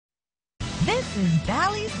This is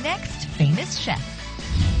Valley's next famous chef.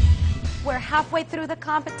 We're halfway through the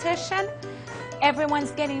competition. Everyone's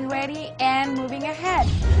getting ready and moving ahead.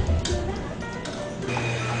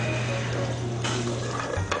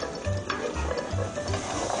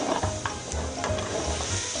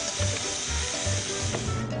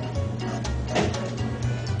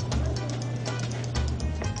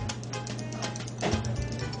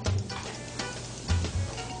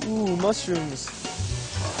 Ooh, mushrooms.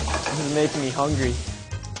 This is making me hungry.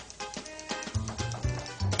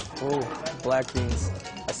 Oh, black beans.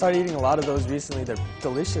 I started eating a lot of those recently. They're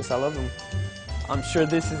delicious. I love them. I'm sure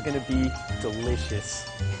this is going to be delicious.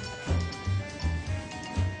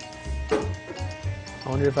 I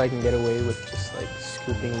wonder if I can get away with just like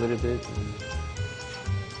scooping a little bit.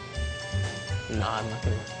 No,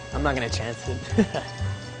 I'm not gonna chance it.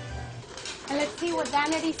 And let's see what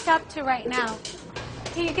Vanity's up to right now.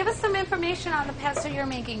 Can you give us some information on the pesto you're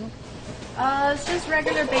making? It's just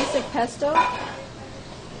regular basic pesto.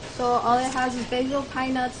 So all it has is basil,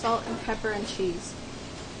 pine nuts, salt, and pepper, and cheese.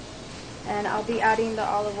 And I'll be adding the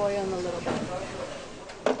olive oil in a little bit.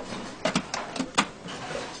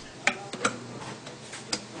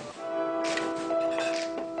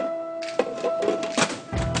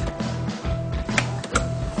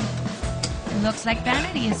 Looks like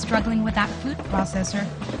Vanity is struggling with that food processor.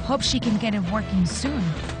 Hope she can get it working soon.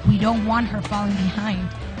 We don't want her falling behind.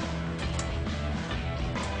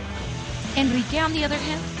 Enrique, on the other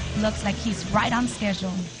hand, looks like he's right on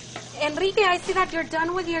schedule. Enrique, I see that you're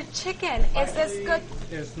done with your chicken. Is this good?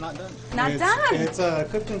 It's not done. Not done? It's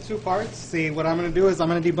cooked in 2 parts. See, what I'm going to do is I'm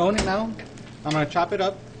going to debone it now. I'm going to chop it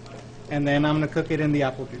up, and then I'm going to cook it in the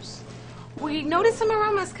apple juice. We noticed some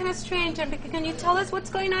aromas kind of strange. Enrique, can you tell us what's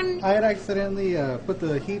going on? I had accidentally put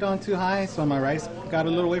the heat on too high, so my rice got a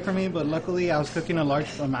little away from me, but luckily I was cooking a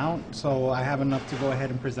large amount, so I have enough to go ahead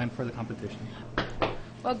and present for the competition.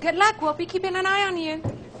 Well, good luck. We'll be keeping an eye on you.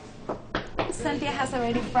 Cynthia has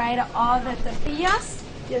already fried all the tortillas.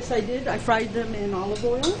 Yes, I did. I fried them in olive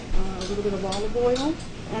oil, a little bit of olive oil,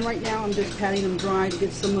 and right now I'm just patting them dry to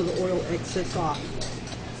get some of the oil excess off.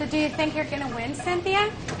 So do you think you're going to win, Cynthia?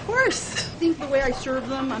 Of course. I think the way I serve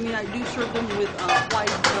them, I mean, I do serve them with white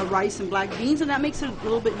rice and black beans, and that makes it a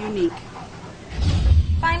little bit unique.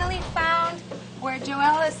 Finally found where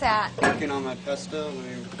Joel is at. Working on my pesto.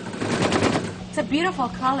 It's a beautiful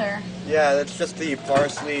color. Yeah, that's just the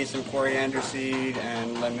parsley, some coriander seed,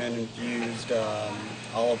 and lemon-infused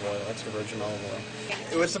olive oil, extra virgin olive oil.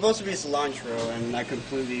 It was supposed to be cilantro, and I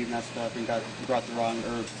completely messed up and brought the wrong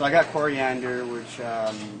herb. So I got coriander, which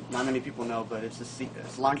not many people know, but it's a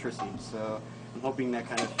cilantro seed, so I'm hoping that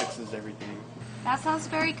kind of fixes everything. That sounds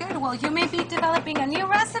very good. Well, you may be developing a new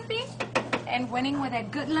recipe and winning with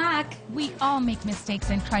it. Good luck. We all make mistakes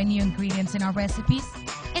and try new ingredients in our recipes.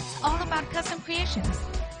 It's all about custom creations.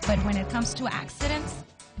 But when it comes to accidents,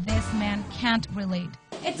 this man can't relate.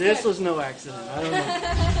 This was no accident. I don't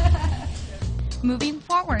know. Moving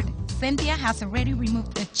forward, Cynthia has already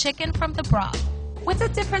removed the chicken from the broth. What's the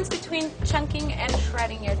difference between chunking and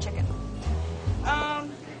shredding your chicken?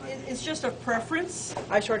 It's just a preference.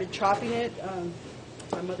 I started chopping it.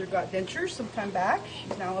 My mother got dentures some time back.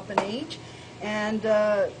 She's now up in age. And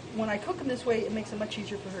when I cook them this way, it makes it much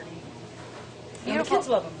easier for her to eat. And the kids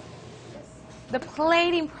love them. The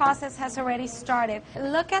plating process has already started.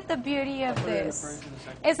 Look at the beauty of this.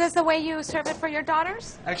 Is this the way you serve it for your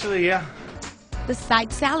daughters? Actually, yeah. The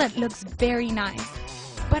side salad looks very nice.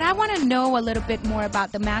 But I want to know a little bit more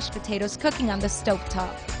about the mashed potatoes cooking on the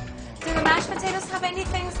stovetop. Do the mashed potatoes have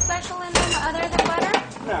anything special in them other than butter?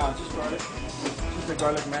 No, just garlic. Just a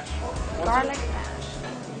garlic mash. Garlic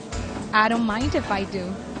mash. I don't mind if I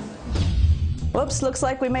do. Whoops, looks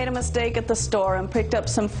like we made a mistake at the store and picked up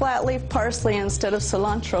some flat leaf parsley instead of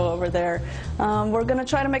cilantro over there. We're going to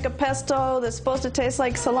try to make a pesto that's supposed to taste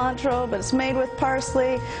like cilantro, but it's made with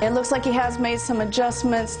parsley. It looks like he has made some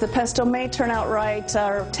adjustments. The pesto may turn out right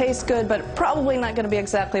or taste good, but probably not going to be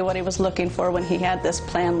exactly what he was looking for when he had this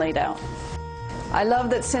plan laid out. I love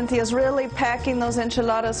that Cynthia's really packing those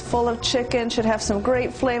enchiladas full of chicken. Should have some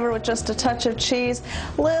great flavor with just a touch of cheese.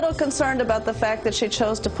 Little concerned about the fact that she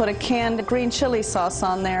chose to put a canned green chili sauce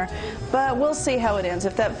on there, but we'll see how it ends.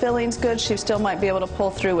 If that filling's good, she still might be able to pull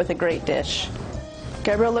through with a great dish.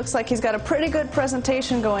 Gabriel looks like he's got a pretty good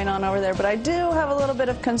presentation going on over there, but I do have a little bit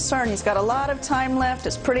of concern. He's got a lot of time left.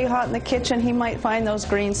 It's pretty hot in the kitchen. He might find those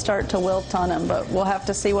greens start to wilt on him, but we'll have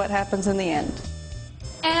to see what happens in the end.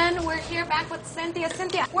 And we're here back with Cynthia.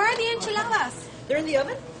 Cynthia, where are the enchiladas? They're in the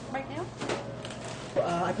oven right now.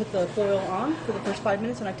 I put the foil on for the first 5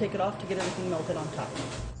 minutes, and I take it off to get everything melted on top.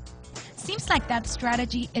 Seems like that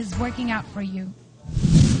strategy is working out for you.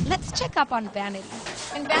 Let's check up on Vanity.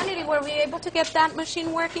 In Vanity, were we able to get that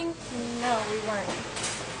machine working? No, we weren't.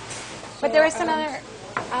 But there is another...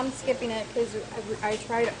 I'm skipping it because I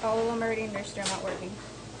tried all of them already and they're still not working.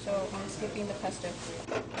 So I'm skipping the pesto.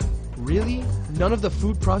 Really? None of the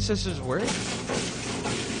food processors work?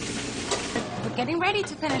 We're getting ready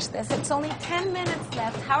to finish this. It's only 10 minutes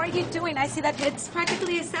left. How are you doing? I see that it's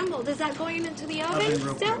practically assembled. Is that going into the oven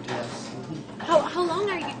still? Quick, yes. How long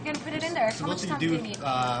are you going to put it in there? How much Supposed time to do you do need?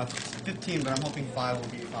 15, but I'm hoping 5 will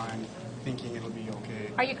be fine. Thinking it'll be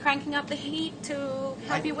okay. Are you cranking up the heat to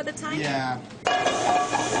help you with the time? Yeah.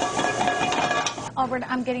 Albert,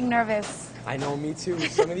 I'm getting nervous. I know, me too.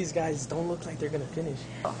 Some of these guys don't look like they're gonna finish.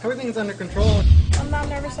 Everything's under control. I'm not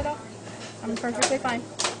nervous at all. I'm perfectly fine.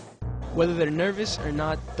 Whether they're nervous or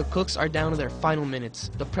not, the cooks are down to their final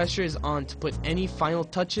minutes. The pressure is on to put any final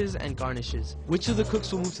touches and garnishes. Which of the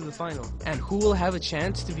cooks will move to the final? And who will have a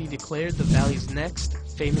chance to be declared the Valley's next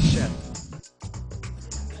famous chef?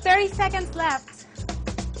 30 seconds left.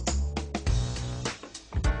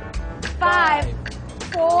 5,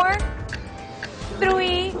 4,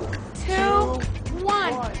 3, 2,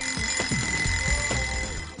 1.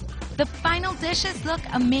 The final dishes look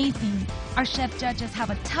amazing. Our chef judges have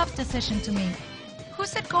a tough decision to make.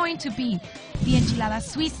 Who's it going to be? The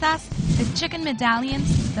enchiladas suizas, the chicken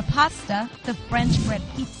medallions, the pasta, the French bread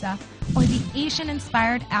pizza, or the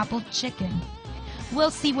Asian-inspired apple chicken? We'll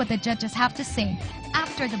see what the judges have to say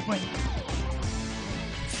after the break.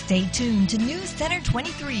 Stay tuned to News Center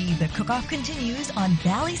 23. The cook-off continues on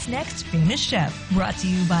Valley's Next Famous Chef. Brought to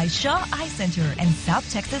you by Shaw Eye Center and South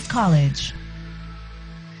Texas College.